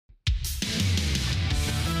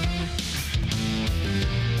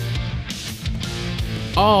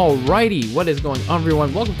Alrighty, what is going on,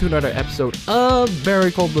 everyone? Welcome to another episode of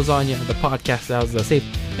Very Cold Lasagna, the podcast that is a safe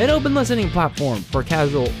and open listening platform for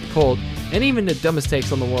casual, cold, and even the dumbest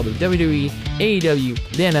takes on the world of WWE, AEW,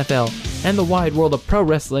 the NFL, and the wide world of pro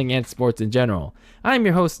wrestling and sports in general. I'm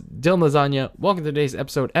your host, Dylan Lasagna. Welcome to today's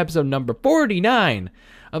episode number 49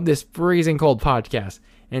 of this freezing cold podcast.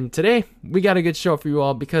 And today, we got a good show for you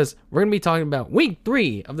all because we're going to be talking about Week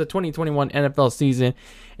 3 of the 2021 NFL season.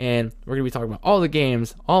 And we're going to be talking about all the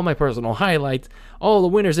games, all my personal highlights, all the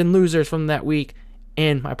winners and losers from that week,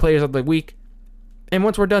 and my players of the week. And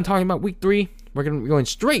once we're done talking about Week 3, we're going to be going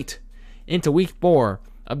straight into Week 4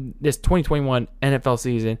 of this 2021 NFL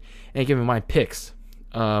season and giving my picks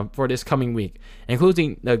for this coming week,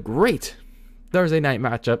 including the great Thursday night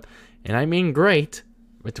matchup, and I mean great,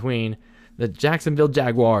 between the Jacksonville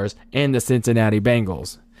Jaguars and the Cincinnati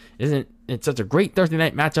Bengals. Isn't it such a great Thursday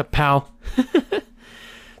night matchup, pal?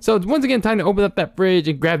 So it's once again time to open up that fridge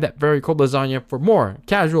and grab that very cold lasagna for more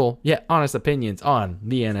casual yet honest opinions on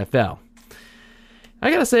the NFL. I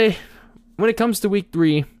gotta say, when it comes to Week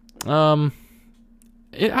 3, outside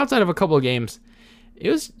of a couple of games, it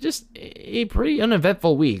was just a pretty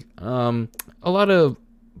uneventful week. A lot of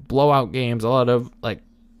blowout games, a lot of a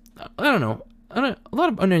lot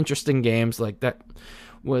of uninteresting games like that.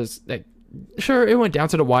 Sure, it went down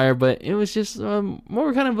to the wire, but it was just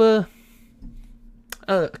more kind of a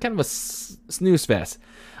snooze fest.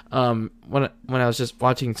 When I was just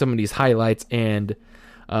watching some of these highlights and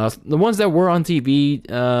the ones that were on TV,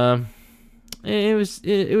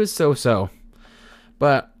 it was so.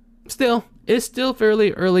 But still, it's still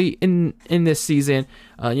fairly early in this season.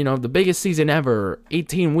 The biggest season ever,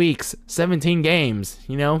 18 weeks, 17 games.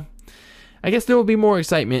 I guess there will be more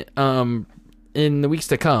excitement in the weeks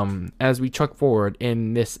to come as we truck forward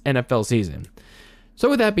in this NFL season. So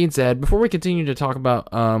with that being said, before we continue to talk about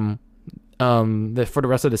for the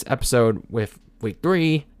rest of this episode with Week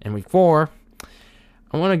 3 and Week 4,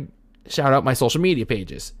 I want to shout out my social media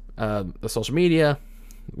pages. The social media,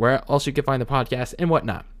 where else you can find the podcast and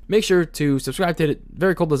whatnot. Make sure to subscribe to the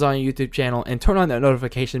Very Cold Lasagna YouTube channel and turn on that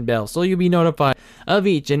notification bell so you'll be notified of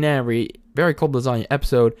each and every Very Cold Lasagna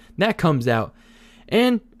episode that comes out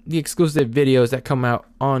and the exclusive videos that come out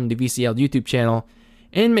on the VCL YouTube channel.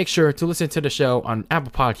 And make sure to listen to the show on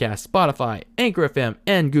Apple Podcasts, Spotify, Anchor FM,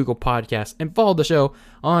 and Google Podcasts, and follow the show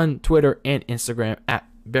on Twitter and Instagram at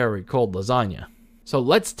Very Cold Lasagna. So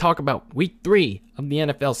let's talk about Week 3 of the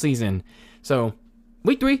NFL season. So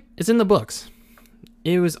Week 3 is in the books.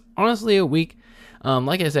 It was honestly a week,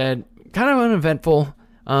 like I said, kind of uneventful,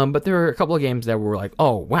 but there were a couple of games that were like,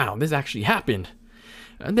 oh, wow, this actually happened.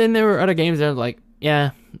 And then there were other games that were like, yeah,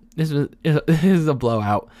 this is a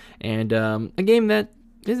blowout, and a game that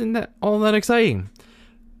isn't that all that exciting.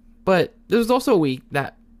 But there was also a week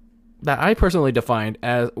that I personally defined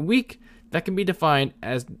as a week that can be defined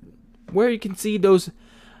as where you can see those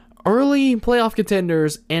early playoff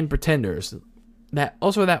contenders and pretenders.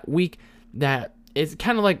 That week that it's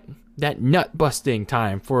kind of like that nut busting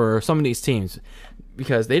time for some of these teams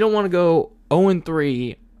because they don't want to go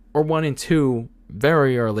 0-3 or 1-2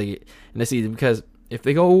 very early in the season, because if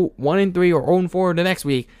they go 1-3 or 0-4 the next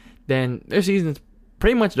week, then their season's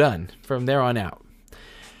pretty much done from there on out.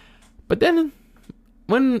 But then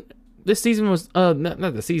when this season was not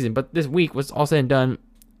the season, but this week was all said and done,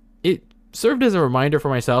 it served as a reminder for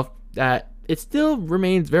myself that it still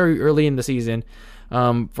remains very early in the season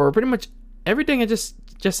for pretty much everything I just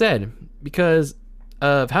said, because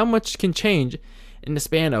of how much can change in the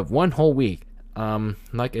span of one whole week.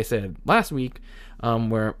 Like I said last week,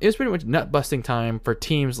 where it was pretty much nut busting time for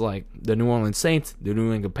teams like the New Orleans Saints, the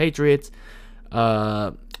New England Patriots,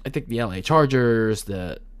 I think the LA Chargers,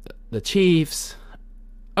 the Chiefs,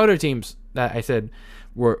 other teams that I said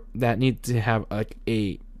that need to have like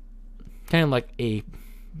a kind of like a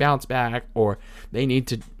bounce back, or they need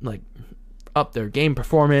to like up their game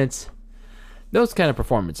performance. Those kind of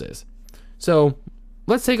performances. So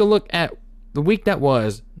let's take a look at the week that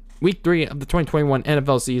was Week 3 of the 2021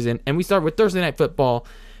 NFL season, and we start with Thursday Night Football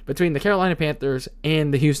between the Carolina Panthers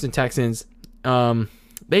and the Houston Texans. The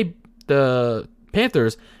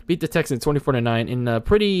Panthers beat the Texans 24-9 in a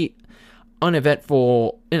pretty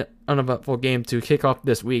uneventful game to kick off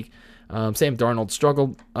this week. Sam Darnold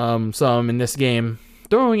struggled some in this game,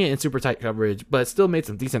 throwing it in super tight coverage, but still made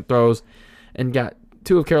some decent throws and got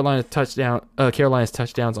two of Carolina's touchdowns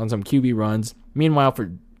on some QB runs. Meanwhile,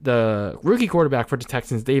 for the rookie quarterback for the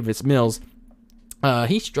Texans, Davis Mills,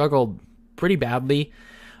 he struggled pretty badly.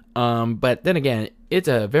 But then again, it's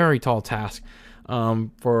a very tall task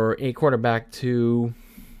for a quarterback to,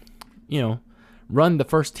 run the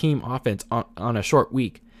first team offense on a short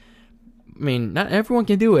week. mean, not everyone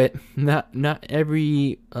can do it. Not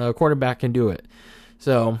every quarterback can do it.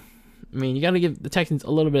 So, I mean, you got to give the Texans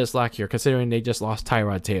a little bit of slack here, considering they just lost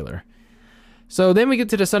Tyrod Taylor. So then we get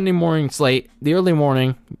to the Sunday morning slate. The early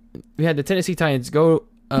morning, we had the Tennessee Titans go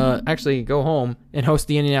home and host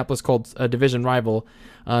the Indianapolis Colts, a division rival.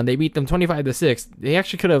 They beat them 25-6. They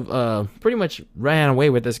actually could have pretty much ran away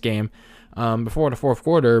with this game before the fourth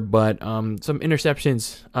quarter, but some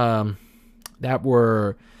interceptions that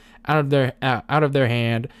were out of their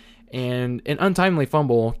hand, and an untimely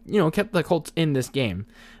fumble, kept the Colts in this game.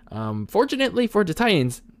 Fortunately for the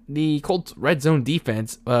Titans, the Colts' red zone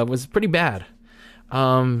defense was pretty bad.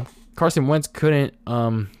 Carson Wentz couldn't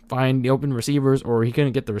find the open receivers, or he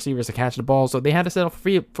couldn't get the receivers to catch the ball, so they had to settle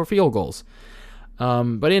for field goals.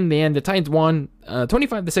 But in the end, the Titans won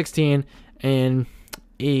 25-16, and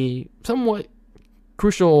a somewhat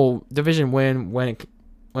crucial division win.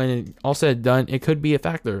 When it all said and done, it could be a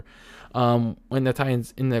factor when the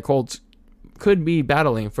Titans and the Colts could be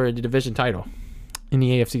battling for the division title in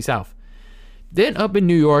the AFC South. Then up in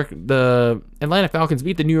New York, the Atlanta Falcons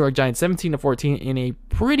beat the New York Giants 17-14 in a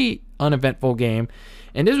pretty uneventful game.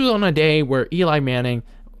 And this was on a day where Eli Manning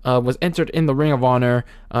was entered in the Ring of Honor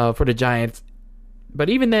for the Giants. But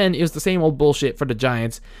even then, it was the same old bullshit for the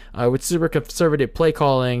Giants, with super conservative play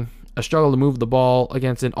calling, a struggle to move the ball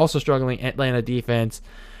against an also struggling Atlanta defense.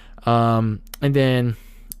 And then,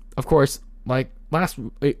 of course, like last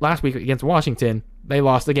week against Washington, they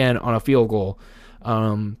lost again on a field goal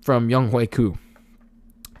from Younghoe Koo.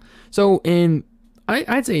 So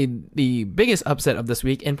I'd say the biggest upset of this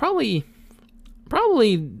week, and probably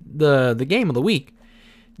the game of the week,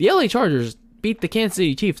 the LA Chargers beat the Kansas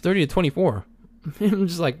City Chiefs 30-24. I'm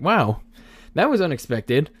just like, wow, that was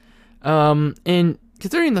unexpected. And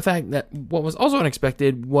considering the fact that what was also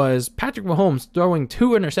unexpected was Patrick Mahomes throwing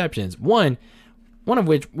 2 interceptions, one of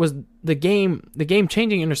which was the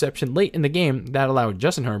game-changing interception late in the game that allowed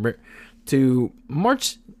Justin Herbert to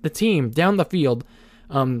march the team down the field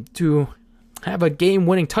to have a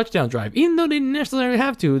game-winning touchdown drive. Even though they didn't necessarily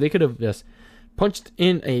have to, they could have just punched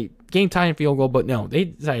in a game-tying field goal. But no, they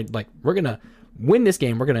decided, like, we're gonna win this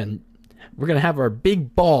game. We're gonna have our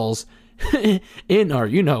big balls in our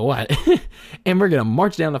you-know-what, and we're gonna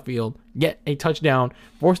march down the field, get a touchdown,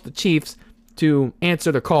 force the Chiefs to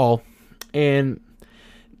answer the call, and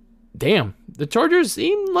damn, the Chargers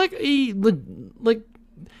seem like the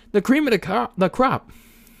cream of the crop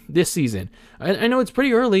this season. I know it's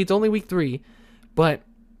pretty early, it's only week 3, but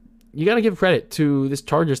you got to give credit to this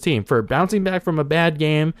Chargers team for bouncing back from a bad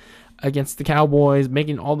game against the Cowboys,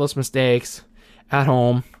 making all those mistakes at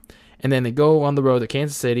home, and then they go on the road to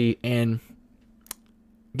Kansas City and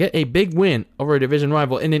get a big win over a division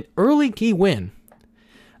rival, and an early key win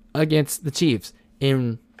against the Chiefs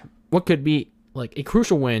in what could be like a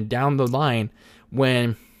crucial win down the line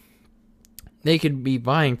when they could be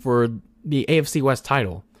vying for the AFC West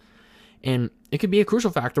title. And it could be a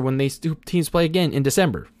crucial factor when these two teams play again in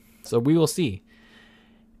December. So we will see.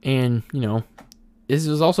 And, this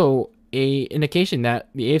is also a indication that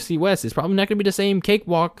the AFC West is probably not going to be the same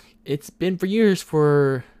cakewalk it's been for years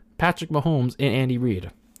for Patrick Mahomes and Andy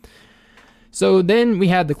Reid. So then we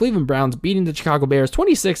had the Cleveland Browns beating the Chicago Bears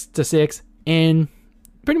 26-6, and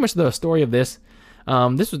pretty much the story of this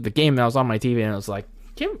was the game that was on my TV, and I was like,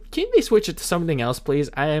 can they switch it to something else,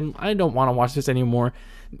 please? I don't want to watch this anymore.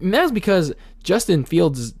 And that's because Justin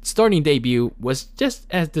Fields' starting debut was just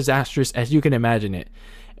as disastrous as you can imagine it.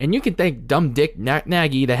 And you can thank dumb Dick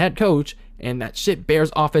Nagy, the head coach, and that shit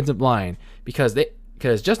Bears offensive line, because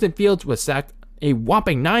Justin Fields was sacked a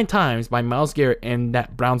whopping 9 times by Myles Garrett and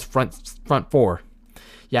that Browns front 4.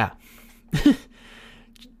 Yeah.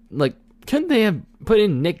 Like, couldn't they have put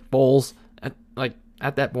in Nick Foles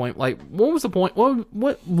at that point? Like, what was the point?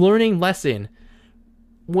 What learning lesson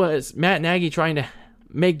was Matt Nagy trying to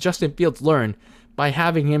make Justin Fields learn by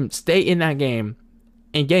having him stay in that game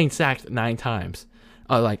and getting sacked 9 times?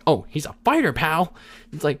 Like, oh, he's a fighter, pal.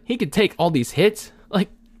 It's like, he could take all these hits. Like,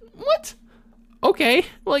 what? Okay.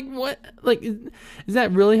 Like, what? Like, is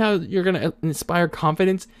that really how you're going to inspire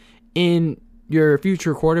confidence in your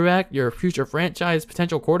future quarterback, your future franchise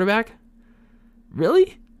potential quarterback?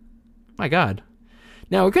 Really? My God.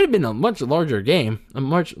 Now, it could have been a much larger game, a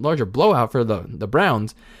much larger blowout for the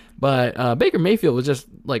Browns, but Baker Mayfield was just,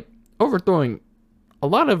 like, overthrowing a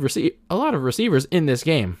lot of receivers in this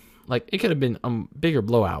game. Like, it could have been a bigger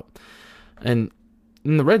blowout. And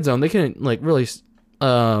in the red zone, they couldn't, like, really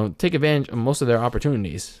take advantage of most of their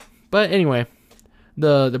opportunities. But anyway,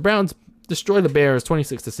 the Browns destroy the Bears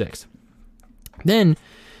 26-6. Then,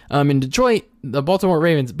 in Detroit, the Baltimore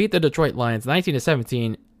Ravens beat the Detroit Lions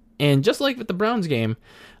 19-17. And just like with the Browns game,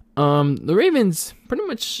 The Ravens pretty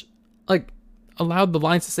much like allowed the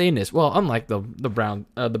Lions to stay in this. Well, unlike the Browns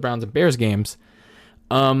and Bears games,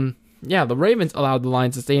 yeah, the Ravens allowed the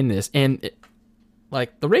Lions to stay in this, and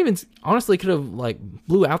the Ravens honestly could have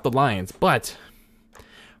blew out the Lions, but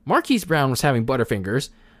Marquise Brown was having butterfingers,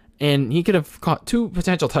 and he could have caught 2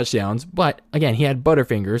 potential touchdowns, but again, he had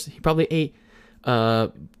butterfingers. He probably ate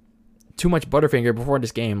too much butterfinger before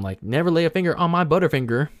this game. Never lay a finger on my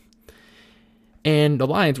butterfinger. And the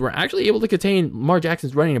Lions were actually able to contain Lamar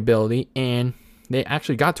Jackson's running ability, and they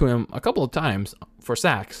actually got to him a couple of times for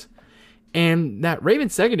sacks. And that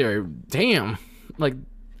Ravens secondary, damn,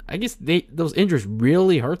 I guess those injuries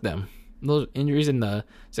really hurt them. Those injuries in the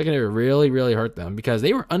secondary really, really hurt them because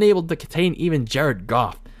they were unable to contain even Jared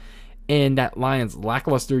Goff and that Lions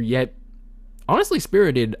lackluster yet honestly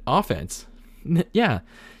spirited offense. Yeah,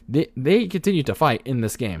 they continued to fight in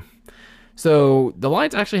this game. So the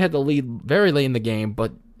Lions actually had the lead very late in the game,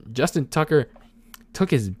 but Justin Tucker took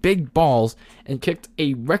his big balls and kicked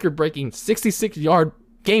a record-breaking 66-yard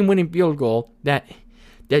game-winning field goal that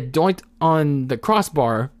doinked on the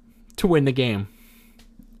crossbar to win the game.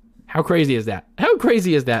 How crazy is that? How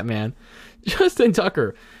crazy is that, man? Justin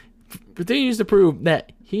Tucker continues to prove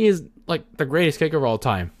that he is the greatest kicker of all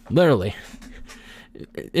time. Literally.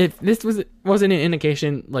 If this wasn't an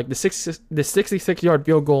indication, the 66-yard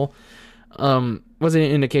field goal wasn't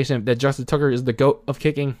an indication that Justin Tucker is the GOAT of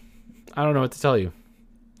kicking, I don't know what to tell you.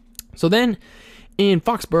 So then, in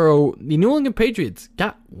Foxborough, the New England Patriots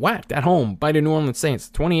got whacked at home by the New Orleans Saints,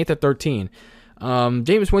 28-13.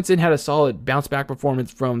 Jameis Winston had a solid bounce-back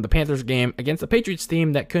performance from the Panthers game against the Patriots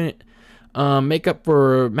team that couldn't make up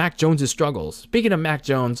for Mac Jones' struggles. Speaking of Mac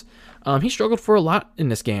Jones, he struggled for a lot in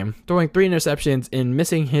this game, throwing 3 interceptions and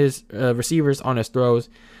missing his receivers on his throws.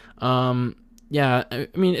 Yeah, I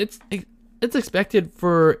mean, it's expected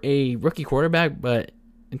for a rookie quarterback, but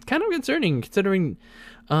it's kind of concerning considering,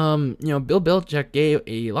 Bill Belichick gave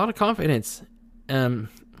a lot of confidence in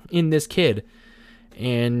this kid,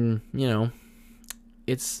 and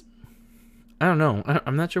it's, I don't know.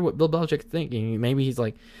 I'm not sure what Bill Belichick's thinking. Maybe he's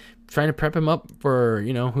trying to prep him up for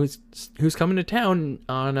who's coming to town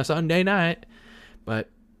on a Sunday night, but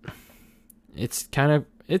it's kind of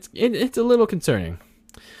it's a little concerning.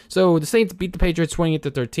 So the Saints beat the Patriots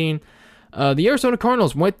 28-13. The Arizona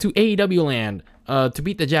Cardinals went to AEW land to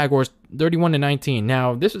beat the Jaguars 31-19.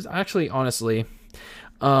 Now this was actually honestly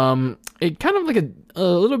it kind of a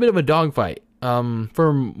little bit of a dogfight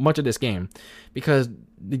for much of this game, because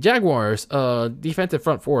the Jaguars defensive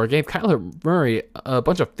front four gave Kyler Murray a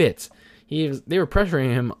bunch of fits. They were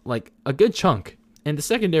pressuring him a good chunk, and the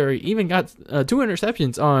secondary even got 2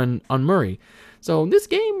 interceptions on Murray. So this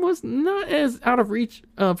game was not as out of reach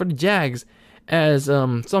for the Jags as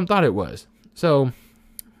some thought it was. So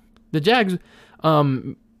the Jags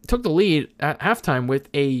took the lead at halftime with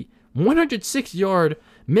a 106-yard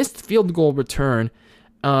missed field goal return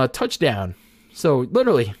touchdown. So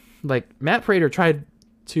literally, Matt Prater tried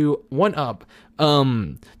to one-up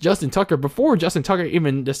Justin Tucker before Justin Tucker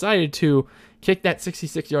even decided to kick that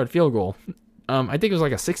 66-yard field goal. I think it was a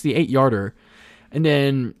 68-yarder. And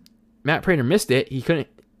then Matt Prater missed it. He couldn't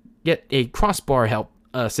get a crossbar help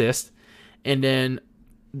assist. And then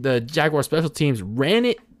the Jaguar special teams ran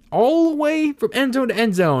it all the way from end zone to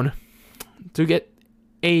end zone to get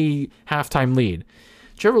a halftime lead.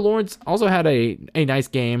 Trevor Lawrence also had a nice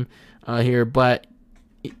game here, but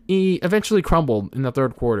he eventually crumbled in the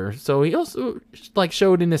third quarter. So he also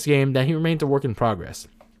showed in this game that he remains a work in progress.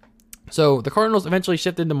 So the Cardinals eventually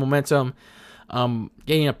shifted the momentum,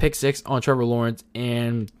 getting a pick 6 on Trevor Lawrence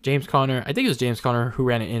and James Conner. I think it was James Conner who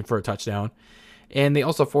ran it in for a touchdown. And they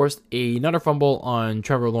also forced another fumble on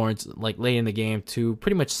Trevor Lawrence late in the game to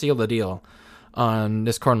pretty much seal the deal on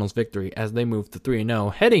this Cardinals victory as they move to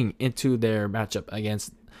 3-0, heading into their matchup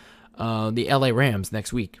against the LA Rams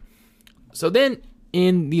next week. So then,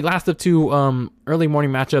 in the last of 2 early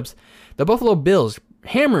morning matchups, the Buffalo Bills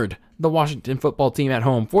hammered the Washington football team at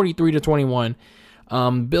home, 43-21.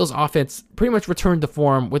 Bills offense pretty much returned to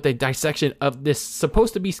form with a dissection of this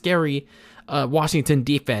supposed to be scary Washington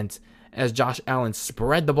defense as Josh Allen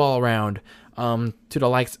spread the ball around to the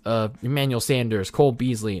likes of Emmanuel Sanders, Cole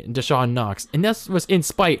Beasley, and Deshaun Knox. And this was in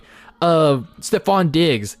spite of Stephon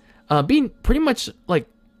Diggs being pretty much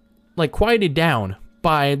quieted down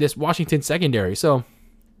by this Washington secondary. So,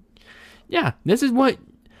 yeah, this is what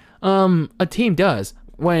a team does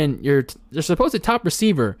when your supposed top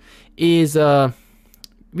receiver is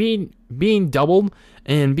being doubled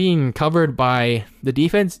and being covered by the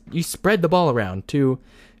defense. You spread the ball around to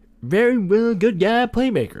very well good guy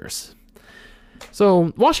playmakers.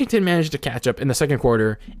 So Washington managed to catch up in the second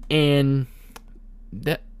quarter, and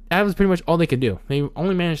that was pretty much all they could do. They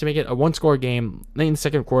only managed to make it a one-score game late in the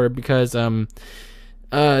second quarter because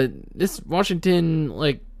this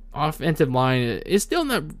Washington offensive line is still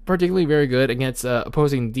not particularly very good against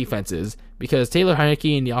opposing defenses, because Taylor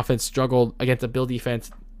Heineke and the offense struggled against the Bill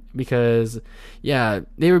defense because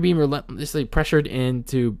they were being relentlessly pressured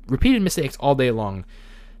into repeated mistakes all day long.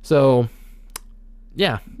 So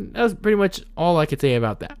that was pretty much all I could say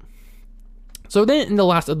about that. So then in the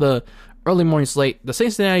last of the early morning slate, the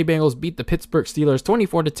Cincinnati Bengals beat the Pittsburgh Steelers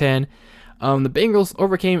 24-10. The Bengals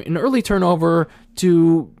overcame an early turnover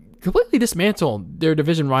to completely dismantle their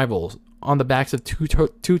division rivals on the backs of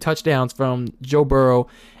two touchdowns from Joe Burrow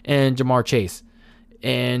and Jamar Chase.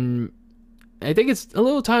 And I think it's a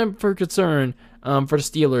little time for concern for the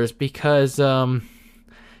Steelers because,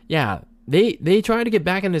 they tried to get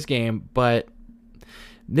back in this game, but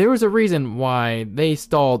there was a reason why they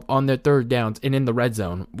stalled on their third downs and in the red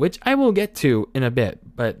zone, which I will get to in a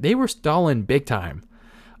bit. But they were stalling big time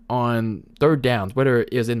on third downs, whether it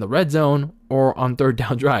is in the red zone or on third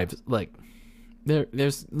down drives.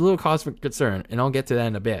 There's a little cause for concern, and I'll get to that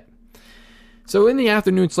in a bit. So in the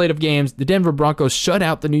afternoon slate of games, the Denver Broncos shut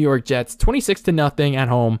out the New York Jets 26-0 at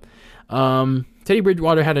home. Teddy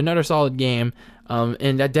Bridgewater had another solid game,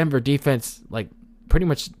 and that Denver defense pretty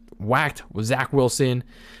much whacked with Zach Wilson.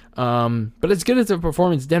 But as good as the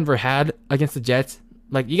performance Denver had against the Jets,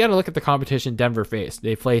 you got to look at the competition Denver faced.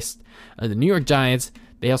 They faced the New York Giants.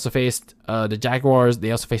 They also faced the Jaguars.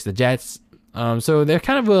 They also faced the Jets. So they're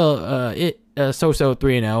kind of a so-so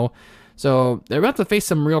 3-0. So they're about to face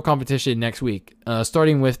some real competition next week,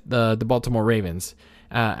 starting with the Baltimore Ravens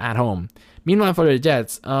at home. Meanwhile, for the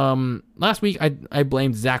Jets, last week I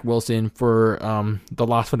blamed Zach Wilson for the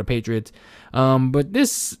loss for the Patriots. But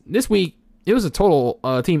this week it was a total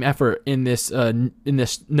team effort in this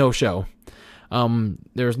no-show.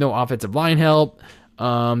 There was no offensive line help.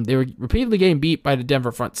 They were repeatedly getting beat by the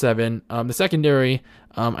Denver front seven. The secondary,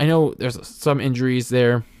 I know there's some injuries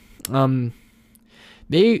there.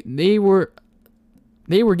 They were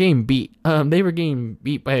getting beat. They were getting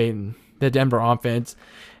beat by the Denver offense,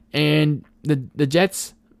 and the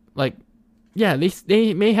Jets,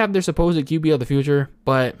 they may have their supposed QB of the future,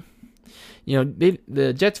 but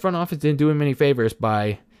the Jets front office didn't do him any favors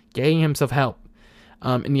by getting him some help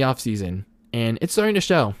in the offseason, and it's starting to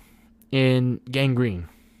show in gangrene.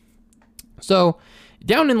 So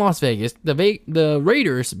down in Las Vegas, the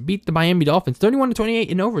Raiders beat the Miami Dolphins 31-28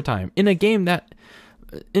 in overtime in a game that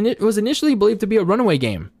it was initially believed to be a runaway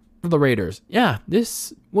game for the Raiders. Yeah,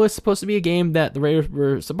 this was supposed to be a game that the Raiders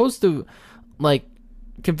were supposed to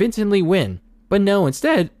convincingly win, but no,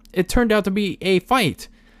 instead it turned out to be a fight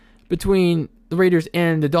between the Raiders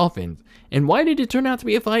and the Dolphins. And why did it turn out to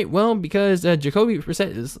be a fight? Well, because Jacoby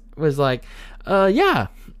Brissett was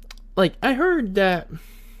I heard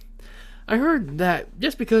that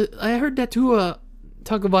just because I heard that Tua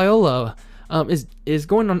Tagovailoa is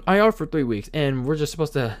going on IR for 3 weeks, and we're just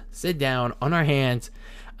supposed to sit down on our hands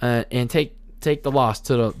and take the loss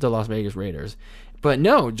to the Las Vegas Raiders. But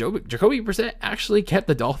no, Jacoby Brissett actually kept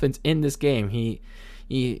the Dolphins in this game.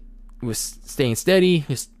 He was staying steady.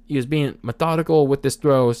 He was being methodical with his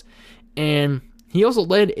throws, and he also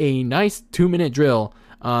led a nice 2-minute drill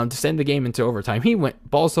to send the game into overtime. He went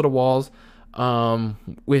balls to the walls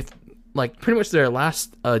with pretty much their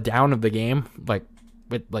last down of the game, with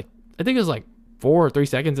I think it was 4 or 3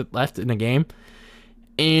 seconds left in the game,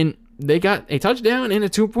 and they got a touchdown and a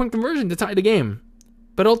 2-point conversion to tie the game.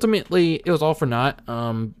 But ultimately, it was all for naught.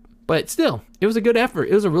 But still, it was a good effort.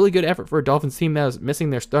 It was a really good effort for a Dolphins team that was missing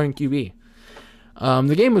their starting QB.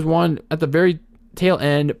 The game was won at the very tail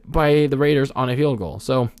end by the Raiders on a field goal.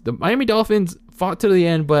 So the Miami Dolphins fought to the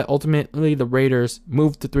end, but ultimately the Raiders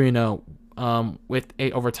moved to 3-0 with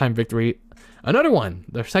a overtime victory. Another one,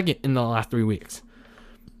 their second in the last 3 weeks.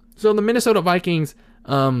 So the Minnesota Vikings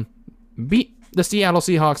beat the Seattle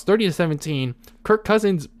Seahawks 30-17. Kirk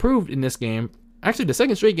Cousins proved in this game, actually the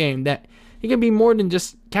second straight game, that he can be more than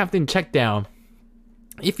just Captain Checkdown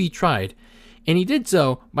if he tried. And he did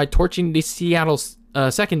so by torching the Seattle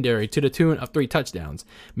secondary to the tune of 3 touchdowns.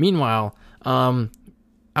 Meanwhile,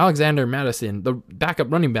 Alexander Madison, the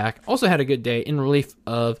backup running back, also had a good day in relief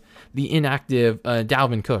of the inactive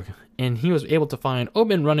Dalvin Cook. And he was able to find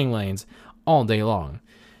open running lanes all day long.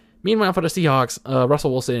 Meanwhile, for the Seahawks,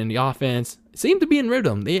 Russell Wilson and the offense seemed to be in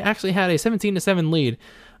rhythm. They actually had a 17-7 lead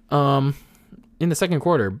in the second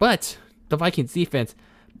quarter, but the Vikings defense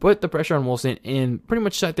put the pressure on Wilson and pretty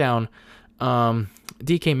much shut down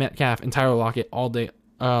DK Metcalf and Tyler Lockett all day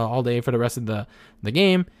for the rest of the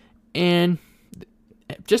game. And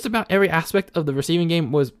just about every aspect of the receiving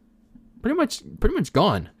game was pretty much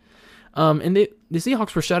gone. And the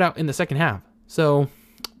Seahawks were shut out in the second half. So,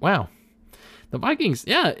 wow. The Vikings,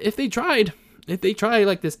 yeah, if they try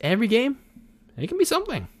like this every game, it can be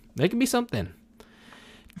something. They can be something.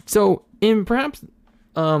 So, in perhaps,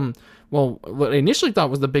 what I initially thought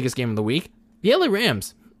was the biggest game of the week, the LA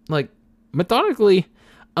Rams, like, methodically,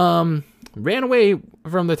 ran away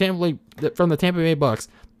from the Tampa Bay Bucks,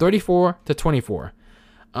 34-24.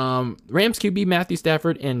 Rams QB Matthew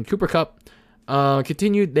Stafford and Cooper Kupp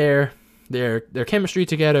continued their chemistry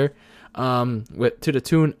together, to the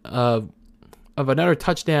tune of another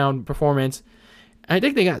touchdown performance. I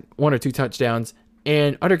think they got 1 or 2 touchdowns,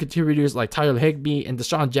 and other contributors like Tyler Higbee and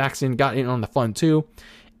Deshaun Jackson got in on the fun too.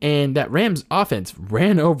 And that Rams offense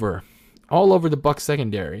ran all over the Bucs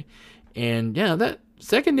secondary. And yeah, that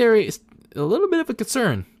secondary is a little bit of a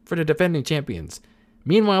concern for the defending champions.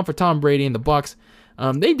 Meanwhile, for Tom Brady and the Bucs,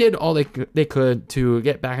 they did all they could to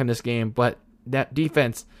get back in this game, but that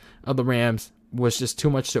defense of the Rams was just too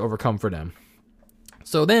much to overcome for them.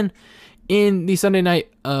 So then, in the Sunday night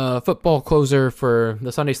football closer for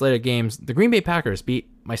the Sunday slate of games, the Green Bay Packers beat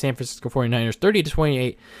my San Francisco 49ers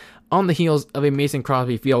 30-28 on the heels of a Mason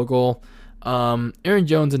Crosby field goal. Aaron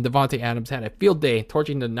Jones and Devontae Adams had a field day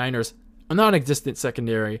torching the Niners' non-existent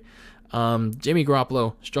secondary. Jimmy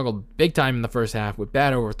Garoppolo struggled big time in the first half with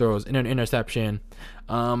bad overthrows and an interception.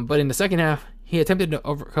 But in the second half, he attempted to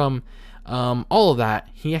overcome all of that.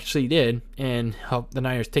 He actually did and helped the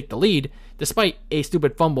Niners take the lead despite a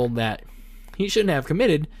stupid fumble that he shouldn't have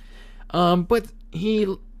committed. But he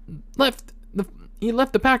left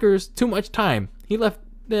the Packers too much time. He left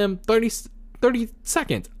them 30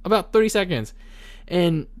 seconds, about 30 seconds.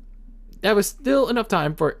 And that was still enough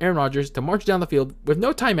time for Aaron Rodgers to march down the field with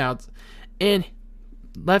no timeouts and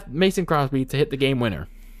left Mason Crosby to hit the game winner.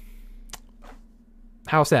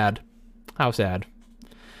 How sad. How sad.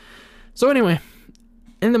 So anyway,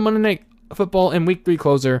 in the Monday Night Football and Week 3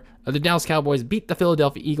 closer, the Dallas Cowboys beat the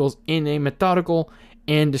Philadelphia Eagles in a methodical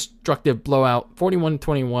and destructive blowout,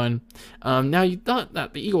 41-21. Now, you thought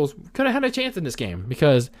that the Eagles could have had a chance in this game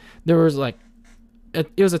because there was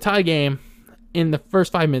it was a tie game in the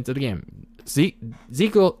first 5 minutes of the game.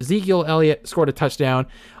 Ezekiel Elliott scored a touchdown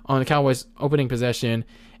on the Cowboys' opening possession,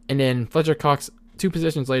 and then Fletcher Cox, 2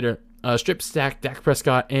 possessions later, strip sacked Dak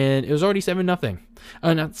Prescott, and it was already 7-0.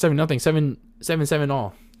 Not 7-0, 7-7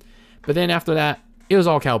 all. But then after that, it was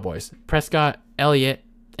all Cowboys. Prescott, Elliott,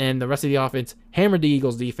 and the rest of the offense hammered the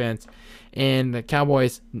Eagles' defense, and the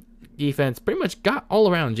Cowboys' defense pretty much got all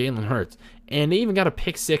around Jalen Hurts, and they even got a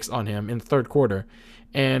pick 6 on him in the third quarter,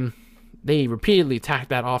 and they repeatedly attacked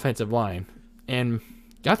that offensive line and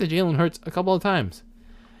got to Jalen Hurts a couple of times.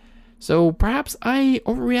 So perhaps I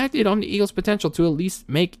overreacted on the Eagles' potential to at least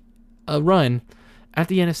make a run at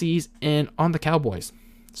the NFCs and on the Cowboys.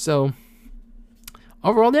 So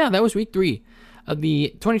overall, yeah, that was week 3 of the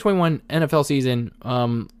 2021 NFL season.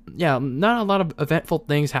 Not a lot of eventful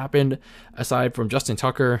things happened aside from Justin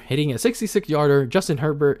Tucker hitting a 66-yarder, Justin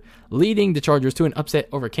Herbert leading the Chargers to an upset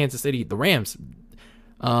over Kansas City. The Rams,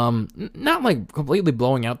 not like completely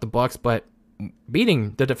blowing out the Bucs, but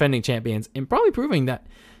beating the defending champions and probably proving that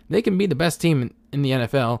they can be the best team in the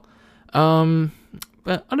NFL.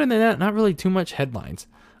 But other than that, not really too much headlines,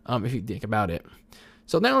 if you think about it.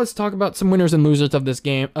 So now let's talk about some winners and losers of this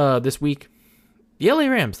game, this week. The LA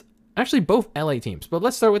Rams, actually both LA teams, but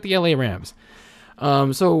let's start with the LA Rams.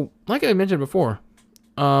 So like I mentioned before,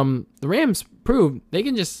 the Rams proved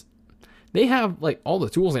they have like all the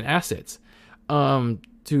tools and assets,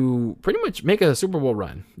 to pretty much make a Super Bowl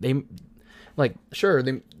run. They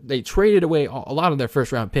traded away a lot of their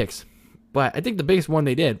first round picks, but I think the biggest one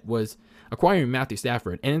they did was acquiring Matthew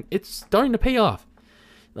Stafford, and it's starting to pay off.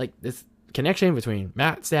 Like this connection between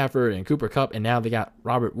Matt Stafford and Cooper Kupp, and now they got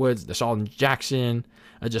Robert Woods, Deshaun Jackson,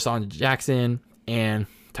 and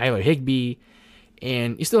Tyler Higbee,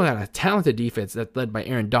 and you still got a talented defense that's led by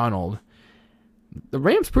Aaron Donald. The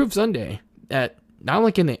Rams proved Sunday that not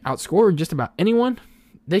only can they outscore just about anyone,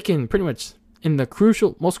 they can pretty much, in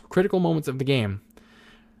the most critical moments of the game,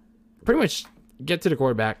 pretty much get to the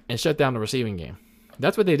quarterback and shut down the receiving game.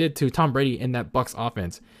 That's what they did to Tom Brady in that Bucs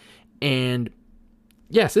offense. And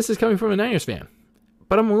yes, this is coming from a Niners fan,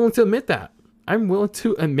 but I'm willing to admit that. I'm willing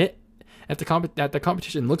to admit that the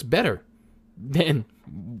competition looks better than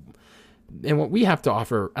what we have to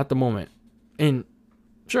offer at the moment. And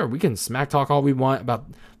sure, we can smack talk all we want about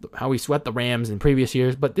how we sweat the Rams in previous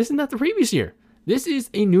years, but this is not the previous year. This is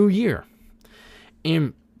a new year.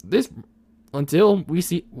 And we'll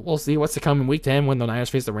see what's to come in week 10 when the Niners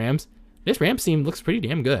face the Rams. This Rams team looks pretty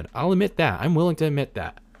damn good. I'll admit that. I'm willing to admit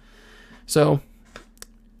that. So,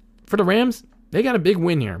 for the Rams, they got a big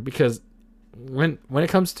win here because when it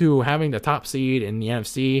comes to having the top seed in the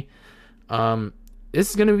NFC, this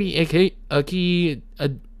is going to be a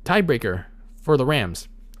tiebreaker for the Rams.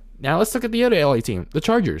 Now let's look at the other LA team, the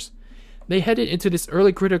Chargers. They headed into this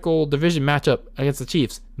early critical division matchup against the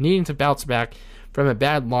Chiefs, needing to bounce back from a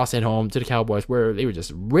bad loss at home to the Cowboys, where they were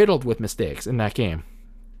just riddled with mistakes in that game.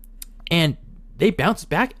 And they bounced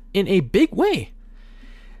back in a big way.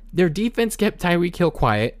 Their defense kept Tyreek Hill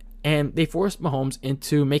quiet, and they forced Mahomes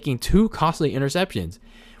into making 2 costly interceptions,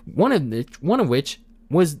 one of which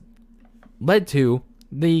was led to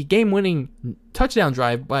the game-winning touchdown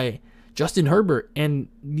drive by Justin Herbert and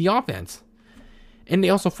the offense. And they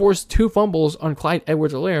also forced 2 fumbles on Clyde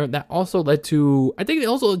Edwards-Helaire that also led to, I think they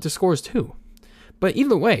also led to scores too. But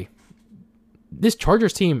either way, this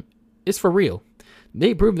Chargers team is for real.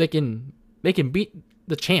 They prove they can beat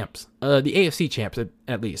the champs, the AFC champs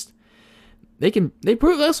at least. They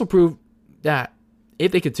also prove that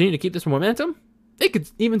if they continue to keep this momentum, they could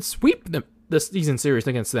even sweep the season series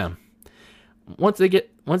against them. Once they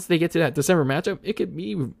get to that December matchup, it could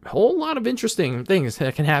be a whole lot of interesting things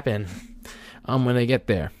that can happen when they get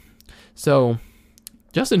there. So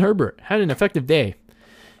Justin Herbert had an effective day,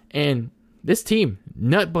 and this team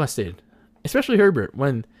nut busted, especially Herbert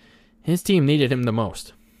when his team needed him the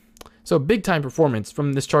most. So big time performance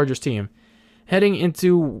from this Chargers team, heading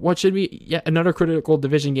into what should be yet another critical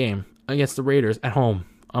division game against the Raiders at home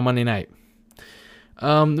on Monday night.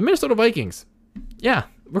 The Minnesota Vikings. Yeah,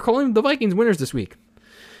 we're calling the Vikings winners this week.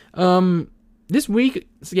 This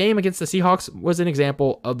week's game against the Seahawks was an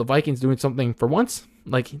example of the Vikings doing something for once.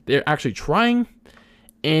 Like, they're actually trying,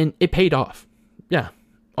 and it paid off. Yeah,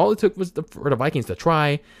 all it took was for the Vikings to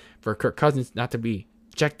try, for Kirk Cousins not to be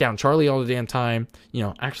check down Charlie all the damn time,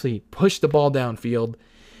 actually push the ball downfield,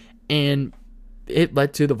 and it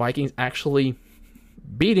led to the Vikings actually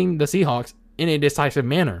beating the Seahawks in a decisive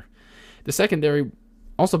manner. The secondary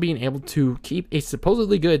also being able to keep a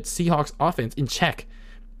supposedly good Seahawks offense in check,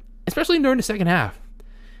 especially during the second half.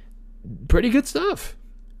 Pretty good stuff.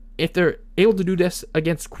 If they're able to do this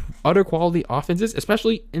against other quality offenses,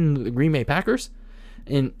 especially in the Green Bay Packers,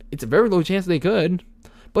 and it's a very low chance they could,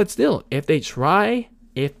 but still, if they try,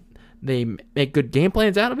 if they make good game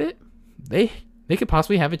plans out of it, they could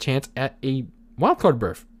possibly have a chance at a wildcard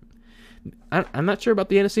berth. I'm not sure about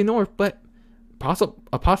the NFC North, but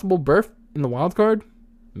a possible berth in the wildcard,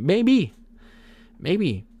 maybe.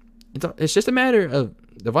 It's just a matter of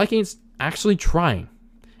the Vikings actually trying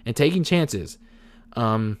and taking chances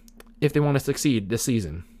if they want to succeed this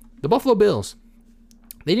season. The Buffalo Bills,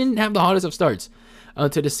 they didn't have the hottest of starts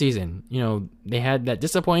to the season. They had that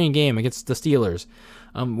disappointing game against the Steelers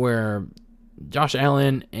where Josh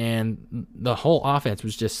Allen and the whole offense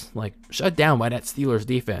was just shut down by that Steelers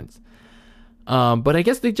defense. But I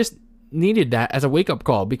guess they just needed that as a wake-up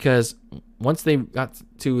call, because once they got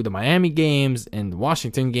to the Miami games and the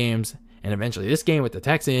Washington games and eventually this game with the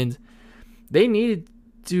Texans, they needed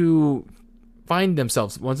to find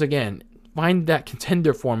themselves once again, find that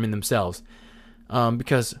contender form in themselves,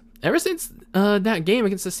 because ever since that game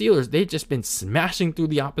against the Steelers, they've just been smashing through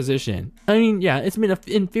the opposition. I mean, yeah, it's been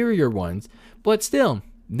inferior ones, but still,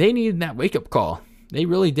 they needed that wake-up call. They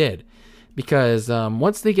really did, because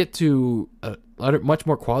once they get to much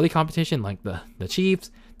more quality competition like the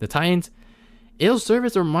Chiefs, the Titans, it'll serve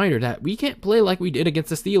as a reminder that we can't play like we did against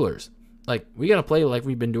the Steelers. We got to play like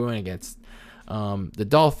we've been doing against the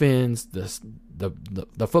Dolphins,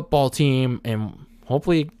 the football team, and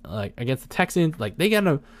hopefully against the Texans. They got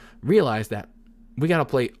to realize that we got to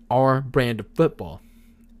play our brand of football.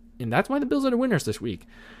 And that's why the Bills are the winners this week.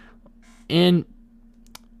 And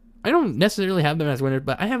I don't necessarily have them as winners,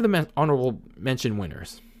 but I have them as honorable mention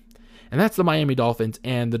winners. And that's the Miami Dolphins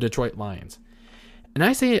and the Detroit Lions. And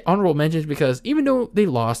I say honorable mentions because even though they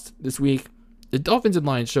lost this week, the Dolphins and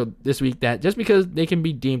Lions showed this week that just because they can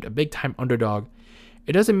be deemed a big-time underdog,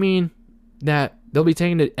 it doesn't mean that they'll be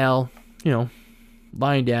taking the L,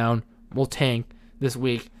 lying down, will tank this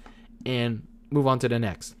week, and move on to the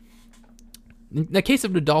next. In the case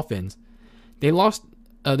of the Dolphins, they lost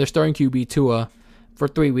their starting QB, Tua, for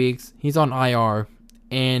 3 weeks. He's on IR,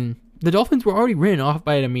 and the Dolphins were already written off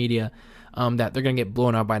by the media that they're going to get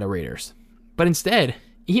blown out by the Raiders. But instead,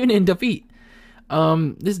 even in defeat,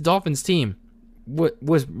 this Dolphins team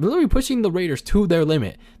was literally pushing the Raiders to their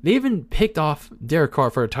limit. They even picked off Derek Carr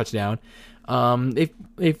for a touchdown.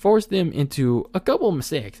 They forced them into a couple of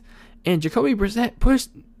mistakes, and Jacoby Brissett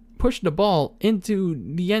pushed the ball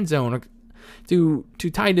into the end zone to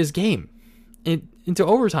tie this game into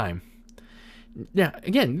overtime. Yeah,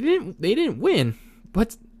 again, they didn't win,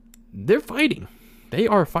 but they're fighting. They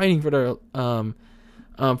are fighting for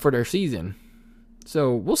their season,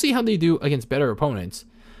 So we'll see how they do against better opponents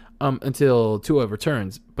until Tua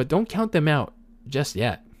returns, but don't count them out just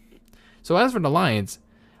yet. So as for the Lions,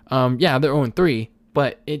 yeah, they're 0-3,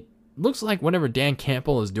 but it looks like whatever Dan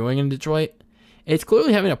Campbell is doing in Detroit, it's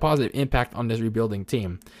clearly having a positive impact on this rebuilding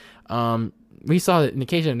team. We saw the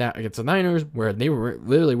indication of that against the Niners, where they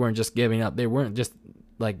weren't just giving up. They weren't just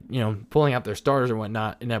pulling out their starters or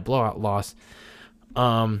whatnot in that blowout loss.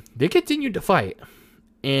 They continued to fight,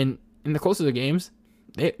 and in the close of the games,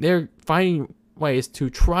 they're finding ways to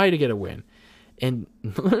try to get a win. And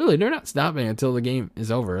literally, they're not stopping until the game is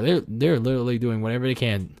over. They're literally doing whatever they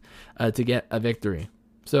can to get a victory.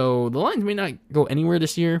 So the Lions may not go anywhere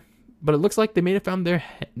this year, but it looks like they may have found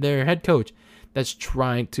their head coach that's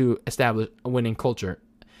trying to establish a winning culture.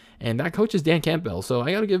 And that coach is Dan Campbell. So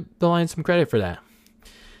I got to give the Lions some credit for that.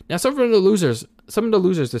 Now, some of the losers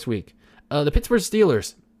this week. The Pittsburgh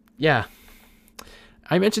Steelers. Yeah.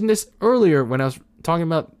 I mentioned this earlier when I was talking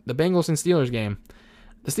about the Bengals and Steelers game.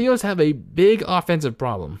 The Steelers have a big offensive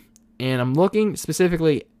problem. And I'm looking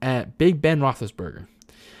specifically at Big Ben Roethlisberger.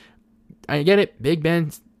 I get it. Big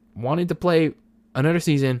Ben wanted to play another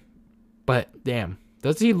season. But damn,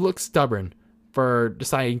 does he look stubborn for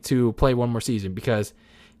deciding to play one more season? Because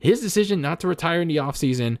his decision not to retire in the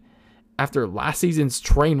offseason after last season's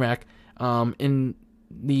train wreck in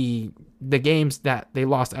the games that they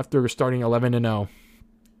lost after starting 11-0,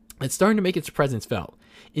 it's starting to make its presence felt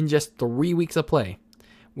in just 3 weeks of play.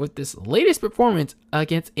 With this latest performance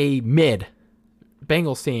against a mid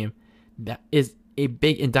Bengals team, that is a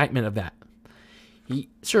big indictment of that. He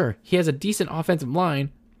has a decent offensive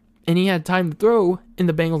line, and he had time to throw in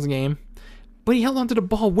the Bengals game, but he held onto the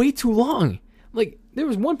ball way too long. Like, there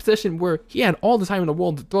was one possession where he had all the time in the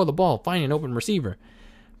world to throw the ball, find an open receiver.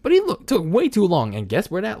 But he took way too long, and guess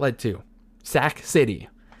where that led to? Sack City.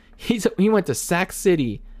 He went to Sack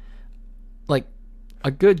City like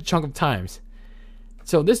a good chunk of times.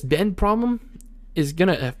 So this Ben problem is going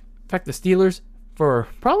to affect the Steelers for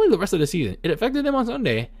probably the rest of the season. It affected them on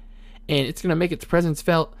Sunday, and it's going to make its presence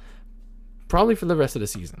felt probably for the rest of the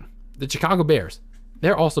season. The Chicago Bears,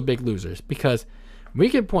 they're also big losers because we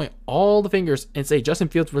can point all the fingers and say Justin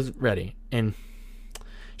Fields was ready. And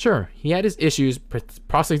sure, he had his issues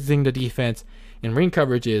processing the defense and ring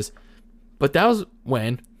coverages, but that was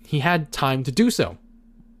when he had time to do so.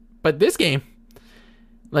 But this game,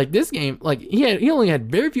 he only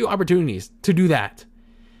had very few opportunities to do that.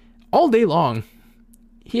 All day long,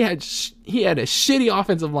 he had a shitty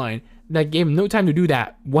offensive line that gave him no time to do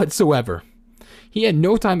that whatsoever. He had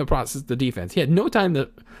no time to process the defense. He had no time to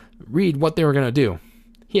read what they were going to do.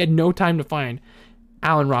 He had no time to find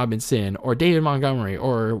Allen Robinson or David Montgomery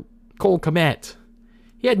or Cole Kmet.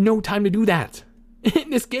 He had no time to do that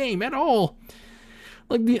in this game at all.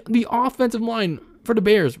 Like, the offensive line for the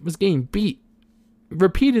Bears was getting beat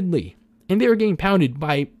repeatedly, and they were getting pounded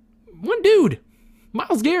by one dude,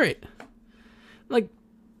 Myles Garrett. Like,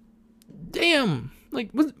 damn.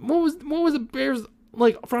 Like, what was the Bears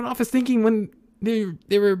front office thinking when they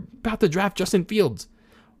were about to draft Justin Fields,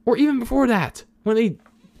 or even before that when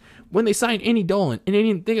they signed Andy Dolan and they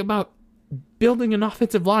didn't think about building an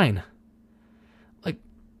offensive line? Like,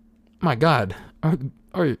 my God, are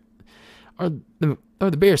the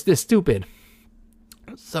Bears this stupid?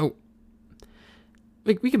 So,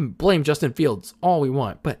 like, we can blame Justin Fields all we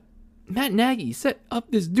want, but Matt Nagy set up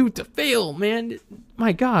this dude to fail, man.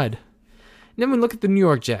 My God. And then we look at the New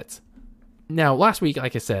York Jets. Now, last week,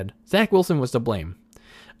 like I said, Zach Wilson was to blame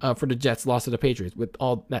for the Jets' loss to the Patriots with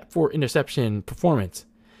all that 4-interception performance.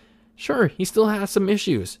 Sure, he still has some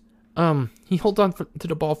issues. He held on to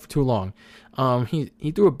the ball for too long.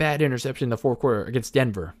 He threw a bad interception in the fourth quarter against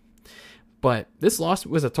Denver. But this loss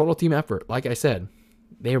was a total team effort, like I said.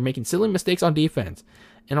 They were making silly mistakes on defense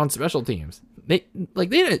and on special teams. They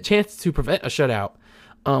had a chance to prevent a shutout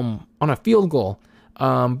on a field goal,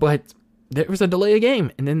 but there was a delay of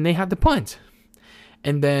game, and then they had to punt.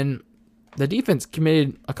 And then the defense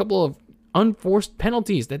committed a couple of unforced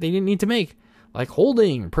penalties that they didn't need to make, like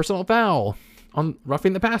holding, personal foul, on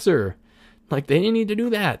roughing the passer. Like, they didn't need to do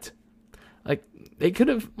that. Like, they could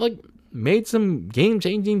have made some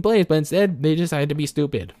game-changing plays, but instead they decided to be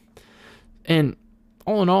stupid. And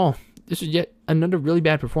all in all, this was yet another really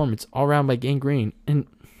bad performance all around by Gang Green. And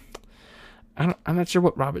I'm not sure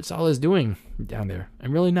what Robert Saleh is doing down there.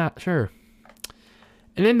 I'm really not sure.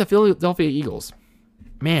 And then the Philadelphia Eagles.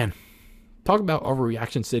 Man, talk about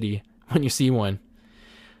overreaction city when you see one.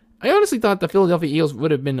 I honestly thought the Philadelphia Eagles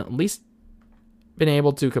would have been at least been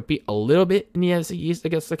able to compete a little bit in the NFC East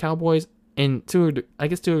against the Cowboys, and to a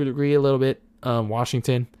degree a little bit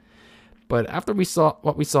Washington. But after we saw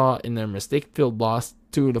what we saw in their mistake-filled loss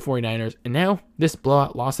to the 49ers, and now this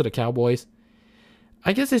blowout loss to the Cowboys.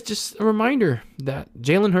 I guess it's just a reminder that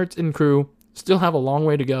Jalen Hurts and crew still have a long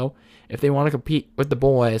way to go if they want to compete with the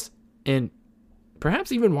boys and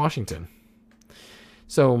perhaps even Washington.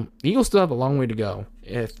 So the Eagles still have a long way to go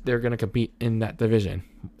if they're going to compete in that division,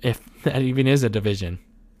 if that even is a division.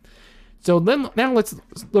 So then now let's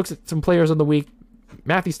look at some players of the week.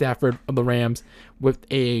 Matthew Stafford of the Rams with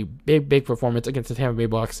a big performance against the Tampa Bay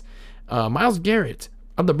Bucks. Myles Garrett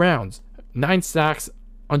of the Browns, 9 sacks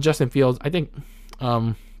on Justin Fields. I think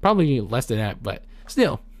probably less than that, but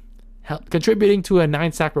still contributing to a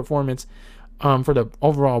 9-sack performance for the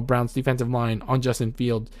overall Browns defensive line on Justin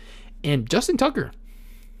Fields. And Justin Tucker,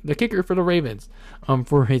 the kicker for the Ravens,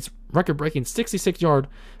 for his record-breaking 66-yard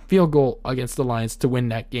field goal against the Lions to win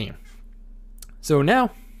that game. So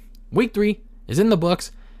now, week 3 is in the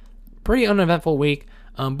books. Pretty uneventful week,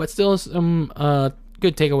 but still some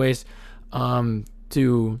good takeaways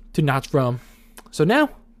to notch from. So now,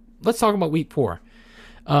 let's talk about week 4.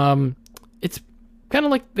 It's kind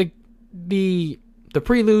of like the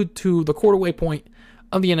prelude to the quarterway point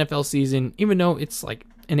of the NFL season, even though it's like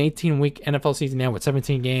an 18-week NFL season now with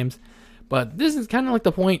 17 games. But this is kind of like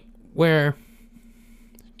the point where,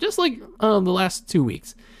 just like the last 2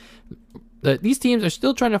 weeks, these teams are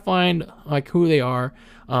still trying to find like who they are.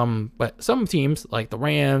 But some teams like the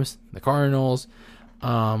Rams, the Cardinals,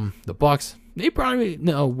 the Bucks, they probably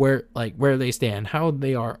know where they stand, how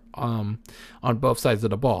they are on both sides of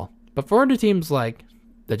the ball. But for other teams like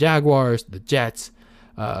the Jaguars, the Jets,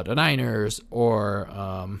 the Niners, or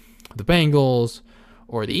the Bengals,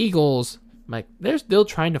 or the Eagles, like they're still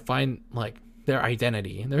trying to find like their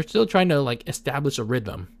identity. They're still trying to like establish a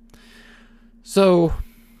rhythm. So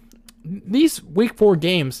these week 4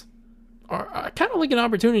 games are kind of like an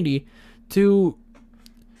opportunity to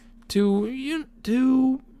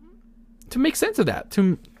make sense of that,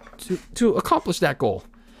 to accomplish that goal.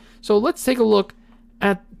 So let's take a look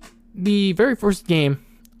at the very first game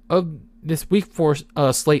of this week 4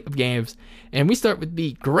 slate of games, and we start with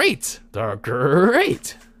the great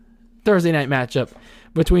Thursday night matchup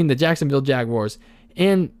between the Jacksonville Jaguars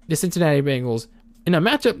and the Cincinnati Bengals, in a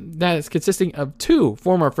matchup that is consisting of 2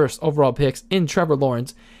 former first overall picks in Trevor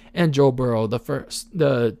Lawrence and Joe Burrow,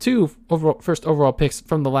 the 2 first overall picks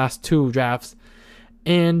from the last 2 drafts.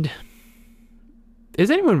 And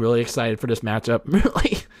is anyone really excited for this matchup?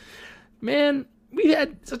 Really, man, we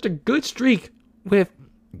had such a good streak with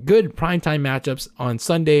good primetime matchups on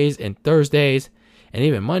Sundays and Thursdays and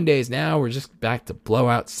even Mondays. Now we're just back to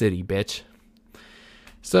blowout city, bitch.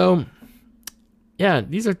 So yeah,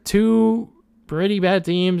 these are 2 pretty bad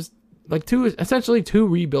teams, like essentially 2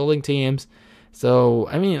 rebuilding teams. So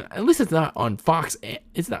I mean, at least it's not on Fox.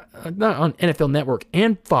 It's not on NFL Network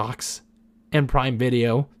and Fox and Prime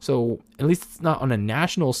Video. So at least it's not on a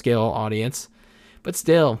national scale audience. But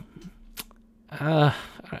still, I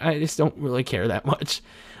just don't really care that much.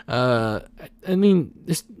 I mean,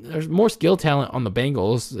 there's more skill talent on the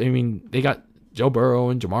Bengals. I mean, they got Joe Burrow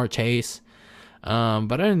and Jamar Chase. But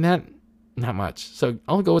other than that, not much. So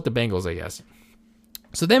I'll go with the Bengals, I guess.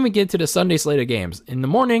 So then we get to the Sunday slate of games. In the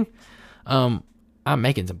morning, I'm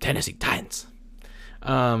making some Tennessee Titans.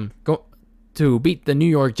 Go to beat the New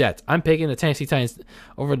York Jets. I'm picking the Tennessee Titans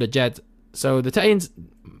over the Jets. So the Titans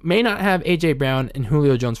may not have A.J. Brown and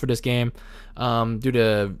Julio Jones for this game due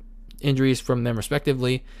to injuries from them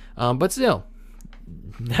respectively. But still,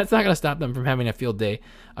 that's not going to stop them from having a field day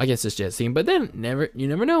against this Jets team. But then you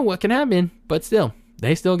never know what can happen. But still,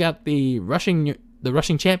 they still got the rushing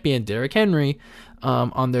champion Derrick Henry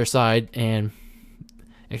on their side, and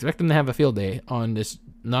expect them to have a field day on this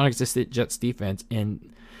non-existent Jets defense.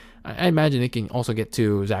 And I imagine they can also get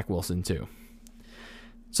to Zach Wilson too.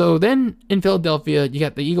 So then in Philadelphia, you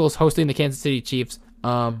got the Eagles hosting the Kansas City Chiefs.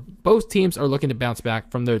 Both teams are looking to bounce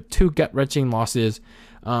back from their 2 gut-wrenching losses.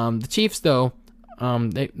 The Chiefs, though,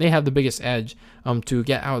 they have the biggest edge to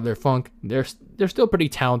get out of their funk. They're still pretty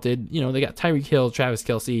talented. You know, they got Tyreek Hill, Travis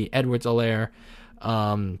Kelce, Edwards-Helaire,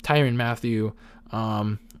 Tyrann Mathieu.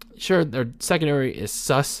 Sure, their secondary is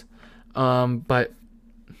sus, but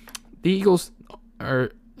the Eagles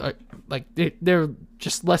are they're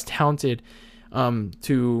just less talented and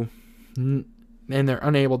they're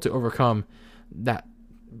unable to overcome that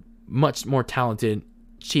much more talented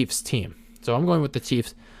Chiefs team. So I'm going with the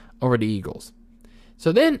Chiefs over the Eagles.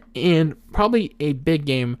 So then, in probably a big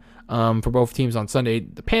game for both teams on Sunday,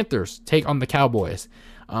 the Panthers take on the Cowboys.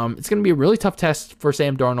 It's going to be a really tough test for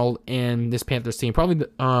Sam Darnold and this Panthers team. Probably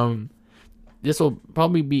this will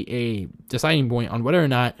probably be a deciding point on whether or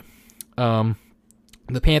not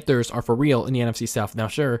the Panthers are for real in the NFC South. Now,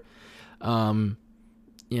 sure,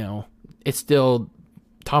 it's still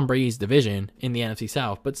Tom Brady's division in the NFC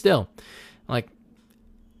South, but still, like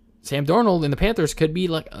Sam Darnold and the Panthers could be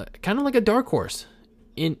like kind of like a dark horse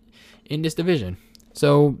in this division.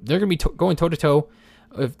 So they're going to be going toe to toe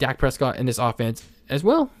with Dak Prescott in this offense, as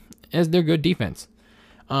well as their good defense.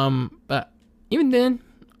 But even then,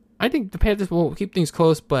 I think the Panthers will keep things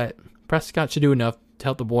close, but Prescott should do enough to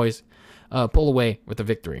help the boys pull away with the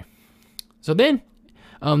victory. So then,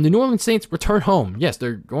 the New Orleans Saints return home. Yes,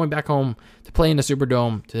 they're going back home to play in the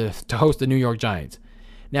Superdome to host the New York Giants.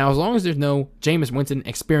 Now, as long as there's no Jameis Winston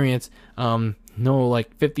experience, no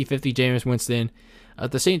like 50-50 Jameis Winston,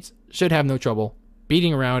 the Saints should have no trouble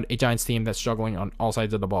beating around a Giants team that's struggling on all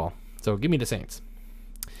sides of the ball. So give me the Saints.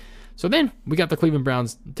 So then we got the Cleveland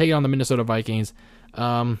Browns taking on the Minnesota Vikings.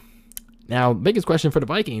 Now, the biggest question for the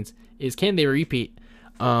Vikings is, can they repeat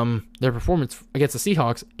their performance against the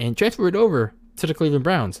Seahawks and transfer it over to the Cleveland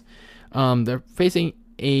Browns? They're facing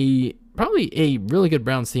probably a really good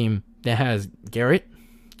Browns team that has Garrett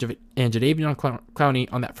and Jadeveon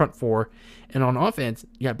Clowney on that front four. And on offense,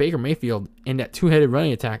 you got Baker Mayfield and that two-headed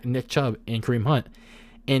running attack, Nick Chubb and Kareem Hunt.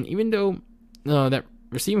 And even though that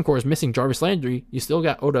receiving core is missing Jarvis Landry, you still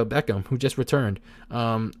got Odell Beckham, who just returned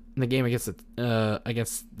in the game against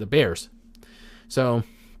the Bears. So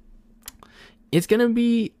it's gonna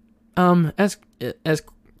be I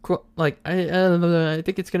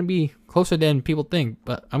think it's gonna be closer than people think,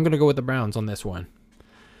 but I'm gonna go with the Browns on this one.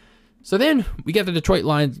 So then we get the Detroit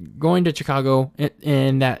Lions going to Chicago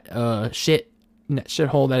in that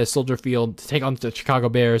shithole that is Soldier Field to take on the Chicago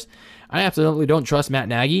Bears. I absolutely don't trust Matt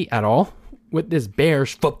Nagy at all with this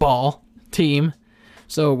Bears football team.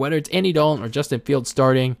 So whether it's Andy Dalton or Justin Fields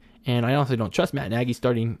starting, and I also don't trust Matt Nagy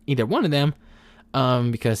starting either one of them,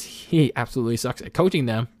 because he absolutely sucks at coaching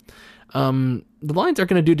them. The Lions are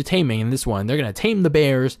going to do the taming in this one. They're going to tame the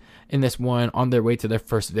Bears in this one on their way to their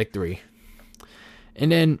first victory.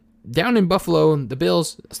 And then down in Buffalo, the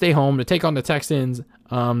Bills stay home to take on the Texans.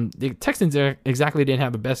 The Texans exactly didn't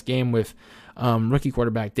have the best game with rookie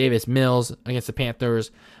quarterback Davis Mills against the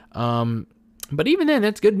Panthers. But even then,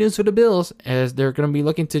 that's good news for the Bills, as they're going to be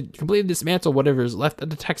looking to completely dismantle whatever is left of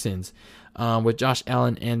the Texans with Josh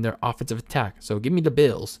Allen and their offensive attack. So give me the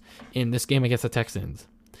Bills in this game against the Texans.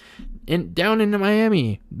 And down in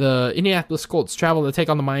Miami, the Indianapolis Colts travel to take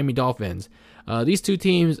on the Miami Dolphins. These two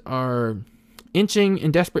teams are inching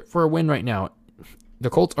and desperate for a win right now. The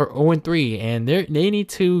Colts are 0-3, and they need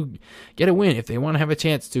to get a win if they want to have a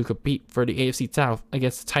chance to compete for the AFC South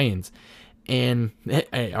against the Titans. And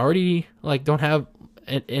I already don't have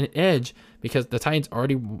an edge because the Titans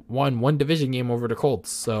already won one division game over the Colts,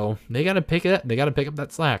 so they got to pick it up. They got to pick up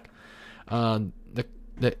that slack. The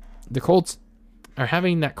Colts are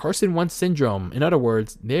having that Carson Wentz syndrome. In other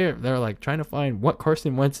words, they're like trying to find what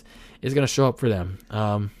Carson Wentz is going to show up for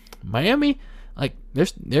them. Miami, they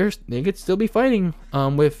could still be fighting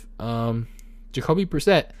with Jacoby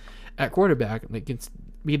Brissett at quarterback. They can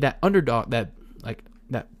be that underdog, that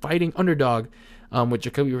fighting underdog with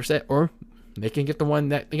Jacoby Brissett, or they can get the one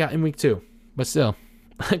that they got in week 2. But still,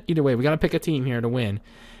 either way, we got to pick a team here to win.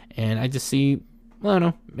 And I just see, I don't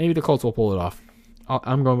know, maybe the Colts will pull it off.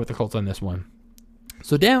 I'm going with the Colts on this one.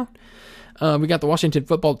 So down, we got the Washington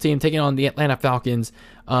football team taking on the Atlanta Falcons.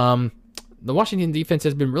 The Washington defense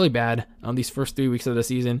has been really bad on these first 3 weeks of the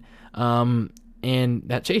season. And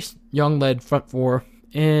that Chase Young-led front four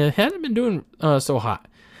hasn't been doing so hot.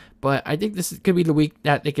 But I think this could be the week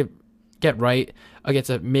that they could get right against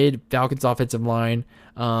a mid-Falcons offensive line.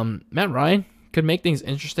 Matt Ryan could make things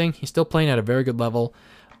interesting. He's still playing at a very good level,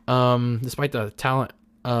 despite the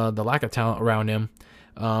lack of talent around him.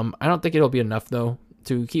 I don't think it'll be enough, though,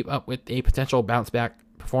 to keep up with a potential bounce-back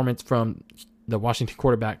performance from the Washington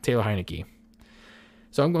quarterback, Taylor Heineke.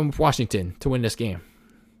 So I'm going with Washington to win this game.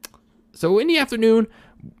 So in the afternoon,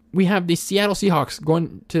 we have the Seattle Seahawks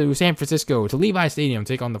going to San Francisco to Levi Stadium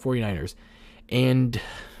to take on the 49ers. And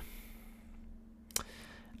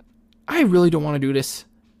I really don't want to do this.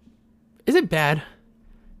 Is it bad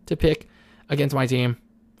to pick against my team?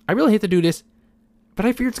 I really hate to do this, but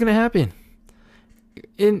I fear it's going to happen.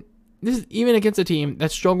 And this is even against a team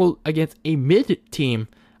that struggled against a mid team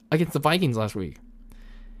against the Vikings last week.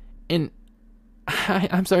 And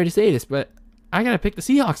I'm sorry to say this, but I got to pick the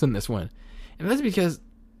Seahawks on this one. And that's because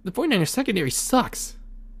the 49ers secondary sucks.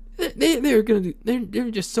 They're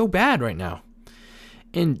just so bad right now.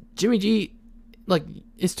 And Jimmy G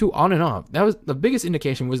is too on and off. That was the biggest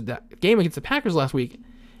indication, was that game against the Packers last week.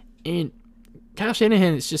 And Kyle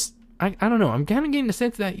Shanahan is just, I don't know. I'm kind of getting the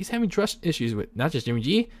sense that he's having trust issues with not just Jimmy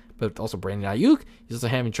G, but also Brandon Ayuk. He's also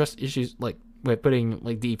having trust issues with putting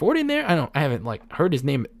D Ford in there. I haven't heard his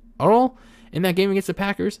name at all in that game against the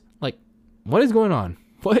Packers. What is going on?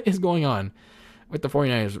 What is going on with the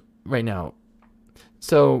 49ers right now?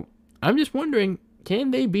 So I'm just wondering,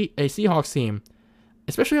 can they beat a Seahawks team,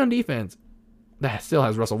 especially on defense, that still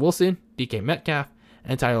has Russell Wilson, DK Metcalf,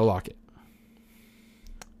 and Tyler Lockett?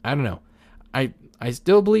 I don't know. I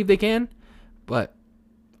still believe they can, but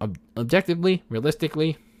objectively,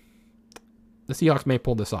 realistically, the Seahawks may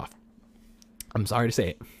pull this off. I'm sorry to say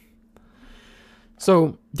it.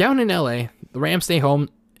 So down in LA, the Rams stay home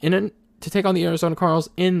to take on the Arizona Cardinals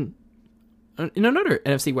in another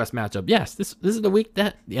NFC West matchup. Yes, this is the week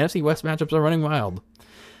that the NFC West matchups are running wild.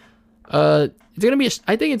 It's gonna be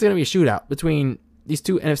I think it's gonna be a shootout between these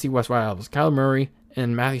two NFC West rivals. Kyler Murray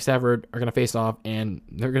and Matthew Stafford are gonna face off, and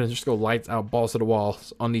they're gonna just go lights out, balls to the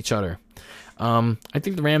walls on each other. I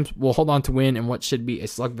think the Rams will hold on to win in what should be a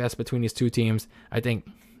slugfest between these two teams. I think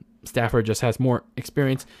Stafford just has more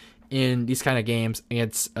experience in these kind of games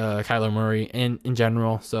against Kyler Murray and in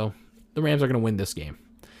general, so the Rams are going to win this game.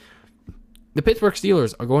 The Pittsburgh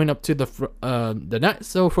Steelers are going up to the not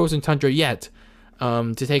so frozen tundra yet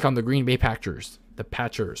to take on the Green Bay Packers.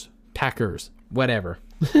 Packers, whatever.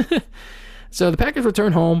 So the Packers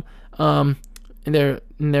return home, and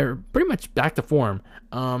they're pretty much back to form,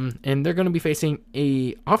 and they're going to be facing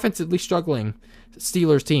a offensively struggling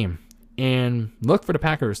Steelers team, and look for the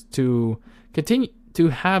Packers to continue to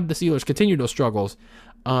have the Steelers continue those struggles,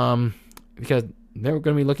 because they're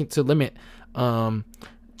going to be looking to limit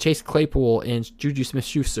Chase Claypool and Juju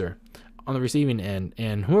Smith-Schuster on the receiving end,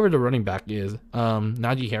 and whoever the running back is,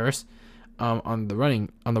 Najee Harris, on the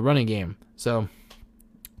running game. So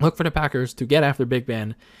look for the Packers to get after Big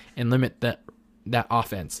Ben and limit that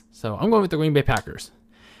offense. So I'm going with the Green Bay Packers.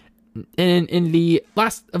 And in the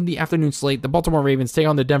last of the afternoon slate, the Baltimore Ravens take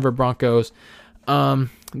on the Denver Broncos.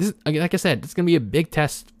 This, like I said, it's going to be a big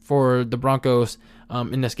test for the Broncos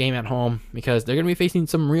in this game at home, because they're going to be facing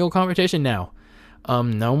some real competition now.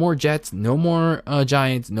 No more Jets, no more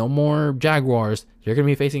Giants, no more Jaguars. You're going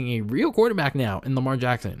to be facing a real quarterback now in Lamar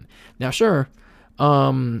Jackson. Now, sure,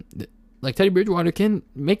 like Teddy Bridgewater can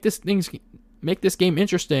make this game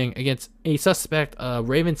interesting against a suspect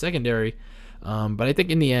Ravens secondary. But I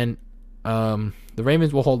think in the end, the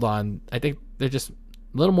Ravens will hold on. I think they're just a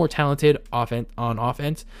little more talented on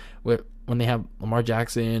offense when they have Lamar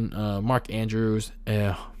Jackson, Mark Andrews,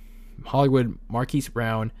 Hollywood Marquise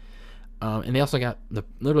Brown, and they also got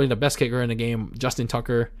literally the best kicker in the game, Justin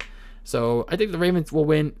Tucker. So I think the Ravens will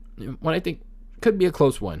win what I think could be a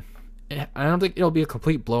close one. I don't think it'll be a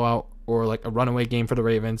complete blowout or like a runaway game for the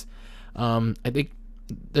Ravens. I think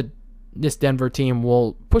this Denver team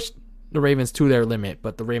will push the Ravens to their limit,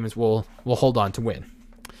 but the Ravens will hold on to win.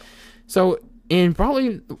 So in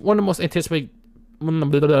probably one of the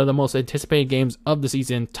most anticipated games of the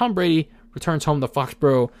season, Tom Brady returns home to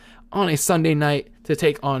Foxborough on a Sunday night to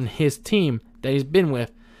take on his team that he's been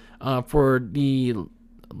with for the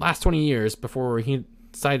last 20 years before he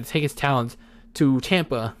decided to take his talents to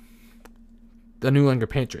Tampa, the New England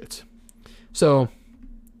Patriots. So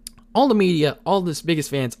all the media, all of his biggest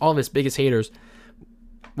fans, all of his biggest haters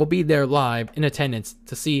will be there live in attendance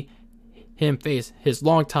to see him face his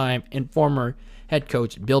longtime and former head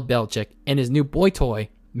coach Bill Belichick and his new boy toy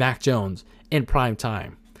Mac Jones in prime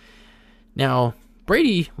time. Now,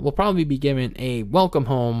 Brady will probably be given a welcome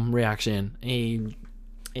home reaction, a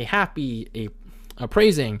happy, a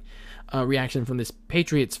praising reaction from this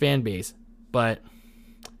Patriots fan base, but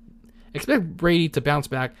expect Brady to bounce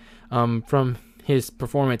back from his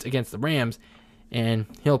performance against the Rams, and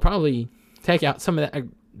he'll probably take out some of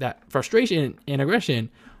that frustration and aggression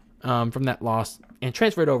from that loss and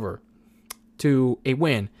transfer it over to a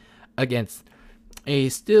win against a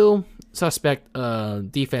still suspect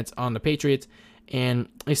defense on the Patriots and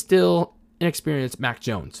a still inexperienced Mac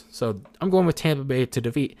Jones. So I'm going with Tampa Bay to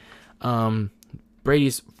defeat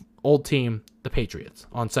Brady's old team, the Patriots,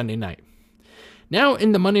 on Sunday night. Now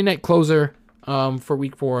in the Monday night closer for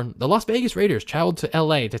Week 4, the Las Vegas Raiders traveled to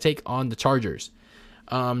LA to take on the Chargers.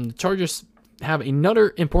 The Chargers have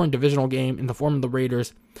another important divisional game in the form of the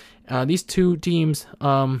Raiders. These two teams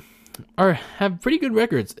have pretty good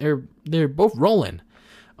records. They're both rolling.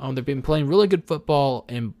 They've been playing really good football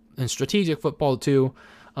and strategic football too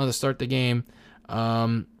to start the game.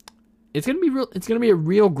 It's gonna be a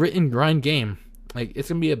real grit and grind game. Like, it's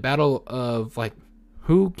gonna be a battle of like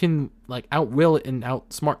who can like outwill and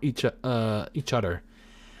outsmart each other.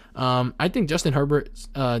 I think Justin Herbert's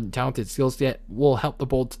talented skill set will help the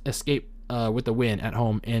Bolts escape with the win at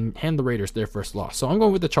home and hand the Raiders their first loss. So I'm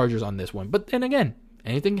going with the Chargers on this one. But then again,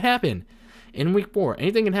 anything can happen in Week 4.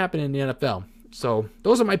 Anything can happen in the NFL. So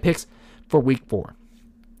those are my picks for Week 4.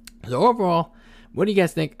 So overall, what do you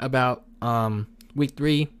guys think about Week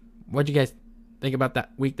 3? What do you guys think about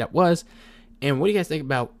that week that was, and what do you guys think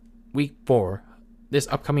about week 4, this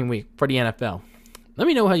upcoming week for the NFL? Let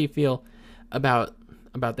me know how you feel about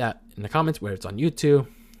that in the comments, whether it's on YouTube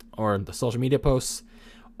or the social media posts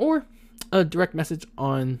or a direct message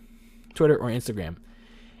on Twitter or Instagram.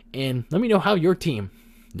 And let me know how your team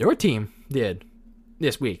did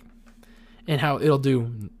this week and how it'll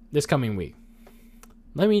do this coming week.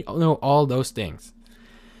 Let me know all those things.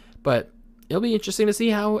 But it'll be interesting to see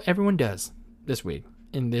how everyone does this week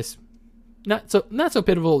in this not so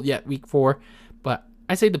pivotal yet week 4, but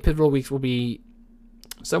I say the pivotal weeks will be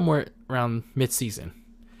somewhere around mid-season.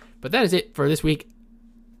 But that is it for this week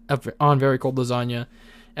on Very Cold Lasagna,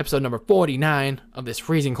 episode number 49 of this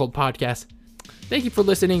freezing cold podcast. Thank you for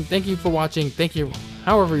listening. Thank you for watching. Thank you,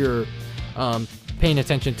 however you're paying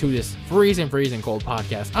attention to this freezing cold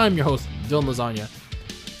podcast. I'm your host, Dylan Lasagna.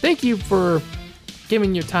 Thank you for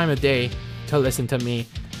giving your time of day to listen to me.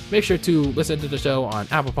 Make sure to listen to the show on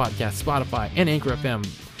Apple Podcasts, Spotify, and Anchor FM.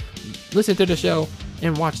 Listen to the show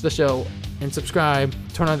and watch the show and subscribe.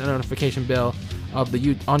 Turn on the notification bell on the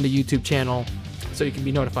YouTube channel so you can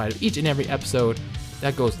be notified of each and every episode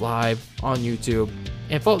that goes live on YouTube.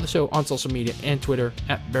 And follow the show on social media and Twitter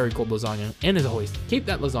at Very Cold Lasagna. And as always, keep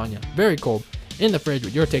that lasagna very cold in the fridge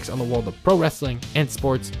with your takes on the world of pro wrestling and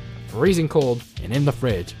sports, freezing cold and in the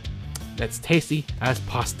fridge. That's tasty as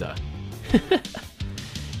pasta.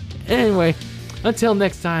 Anyway, until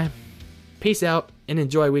next time, peace out and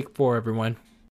enjoy week 4, everyone.